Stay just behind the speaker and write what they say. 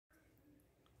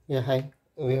Yeah, hi.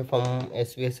 We are from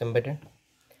svsembedded.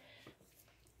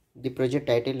 The project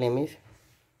title name is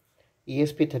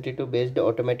ESP32 based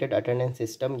automated attendance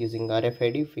system using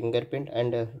RFID, fingerprint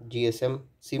and GSM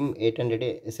SIM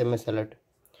 800 SMS alert.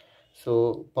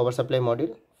 So power supply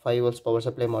module, 5 volts power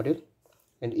supply module,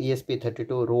 and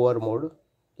ESP32 rover mode,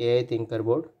 AI thinker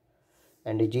board,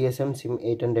 and GSM SIM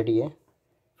 800A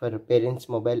for parents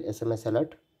mobile SMS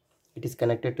alert. It is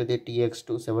connected to the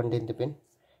TX2 17th pin.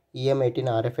 EM18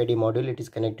 RFID module, it is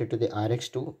connected to the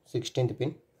RX2 16th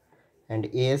pin, and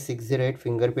AS608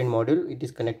 fingerprint module, it is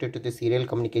connected to the serial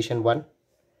communication 1,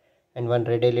 and one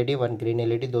red LED, one green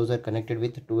LED, those are connected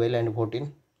with 12 and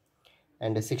 14,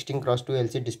 and a 16x2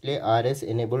 LCD display RS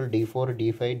enabled D4,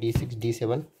 D5, D6,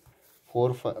 D7,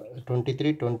 4,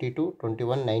 23, 22,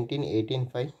 21, 19, 18,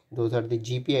 5, those are the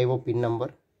GPIO pin number.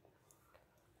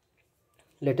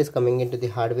 Let us coming into the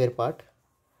hardware part.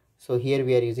 So here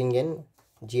we are using an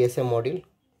GSM module.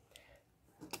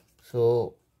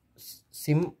 So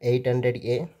SIM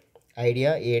 800A,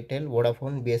 Idea, Airtel,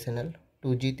 Vodafone, BSNL,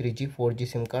 2G, 3G, 4G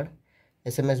SIM card,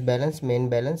 SMS balance, main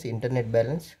balance, internet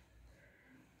balance.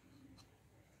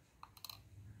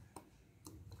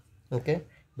 Okay,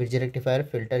 bridge rectifier,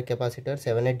 filter capacitor,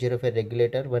 7805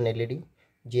 regulator, 1 LED,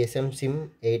 GSM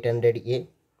SIM 800A,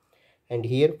 and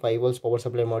here 5 volts power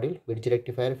supply module, bridge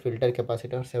rectifier, filter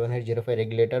capacitor, 7805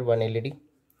 regulator, 1 LED,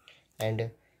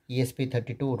 and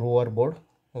ESP32 rover board.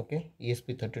 Okay,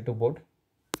 ESP32 board,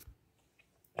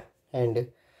 and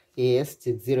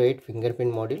AS608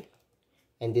 fingerprint module,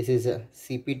 and this is a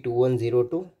CP2102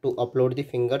 to upload the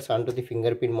fingers onto the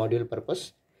fingerprint module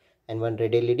purpose, and one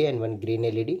red LED and one green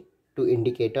LED, two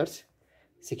indicators,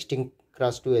 16x2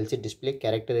 LCD display,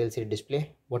 character LCD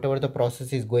display, whatever the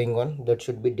process is going on that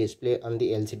should be displayed on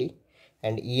the LCD,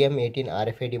 and EM18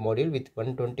 RFID module with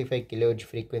 125 kHz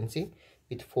frequency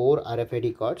with 4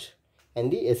 RFID cards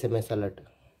and the SMS alert.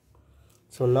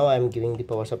 So now I am giving the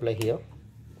power supply here.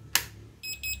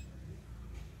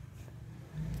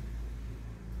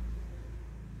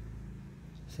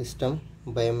 System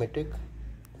biometric.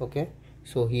 Okay,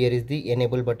 so here is the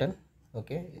enable button.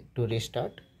 Okay, to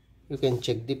restart you can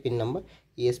check the pin number.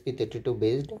 ESP32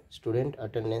 based student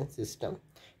attendance system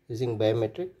using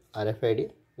biometric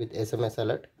RFID with SMS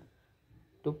alert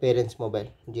to parents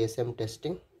mobile. GSM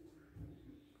testing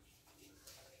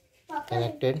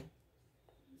connected.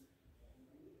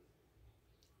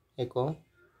 Echo.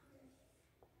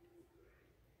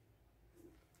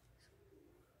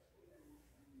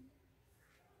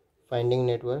 Finding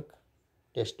network.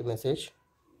 Test message.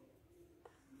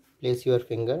 Place your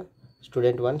finger.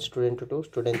 Student 1, student 2,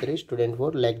 student 3, student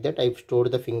 4, like that I've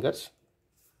stored the fingers.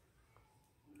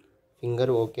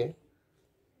 Finger okay.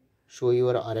 Show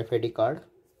your RFID card.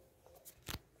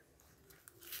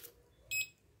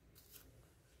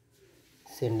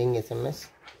 Sending SMS.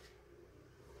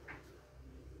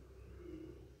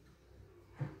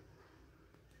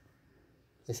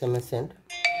 SMS sent.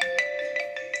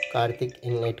 Karthik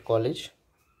in 8 college.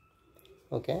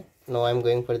 Okay, now I'm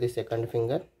going for the second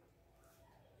finger.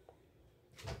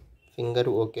 Finger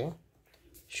okay.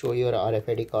 Show your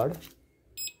RFID card.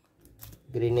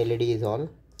 Green LED is on.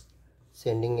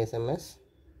 Sending SMS.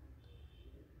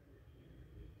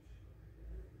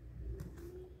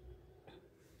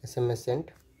 SMS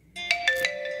sent.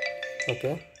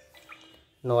 Okay,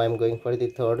 now I'm going for the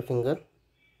third finger.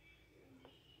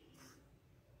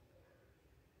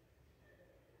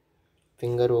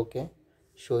 Finger okay.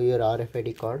 Show your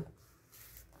RFID card.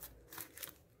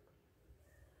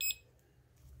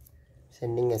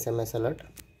 Sending SMS alert.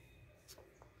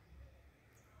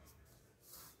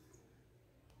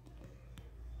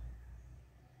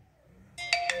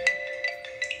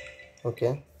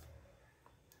 Okay,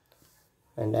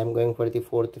 and I'm going for the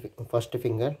first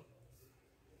finger.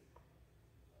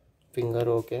 Finger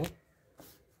okay.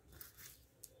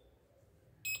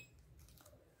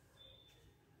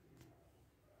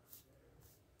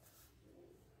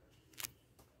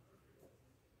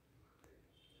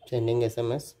 Sending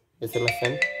SMS. SMS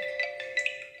sent.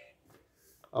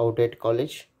 Out at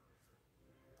college.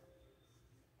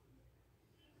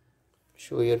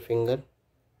 Show your finger.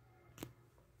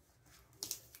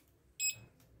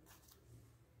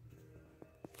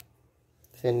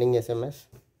 Sending SMS.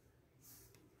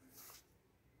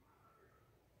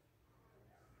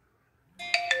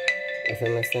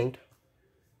 SMS sent.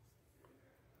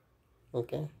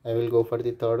 Okay, I will go for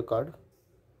the third card.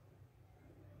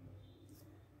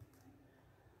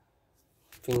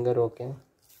 Finger okay.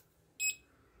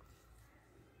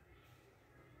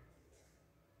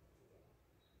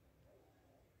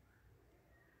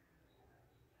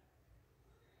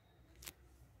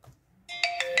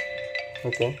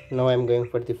 Okay, now I am going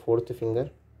for the fourth finger.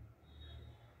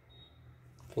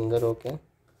 Okay,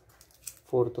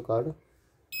 fourth card.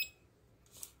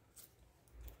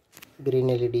 Green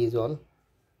LED is on.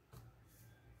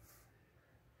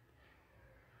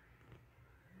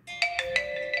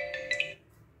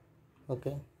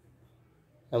 Okay,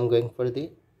 I'm going for the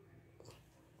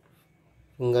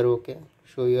finger. Okay,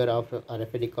 show your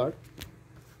RFID card.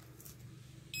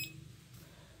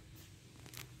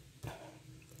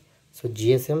 So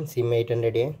GSM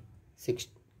SIM800A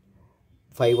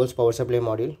 5 volts power supply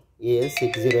module,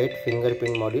 AS608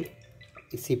 fingerprint module,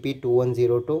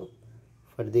 ECP2102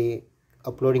 for the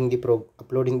uploading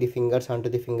the fingers onto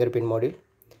the fingerprint module,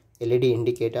 LED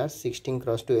indicators,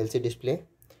 16x2 LCD display,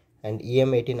 and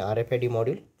EM18 RFID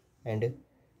module, and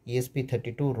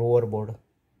ESP32 rover board.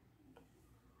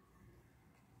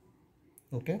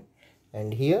 Okay,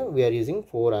 and here we are using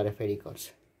 4 RFID cards.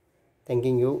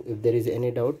 Thanking you. If there is any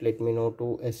doubt, let me know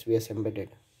to SVS Embedded.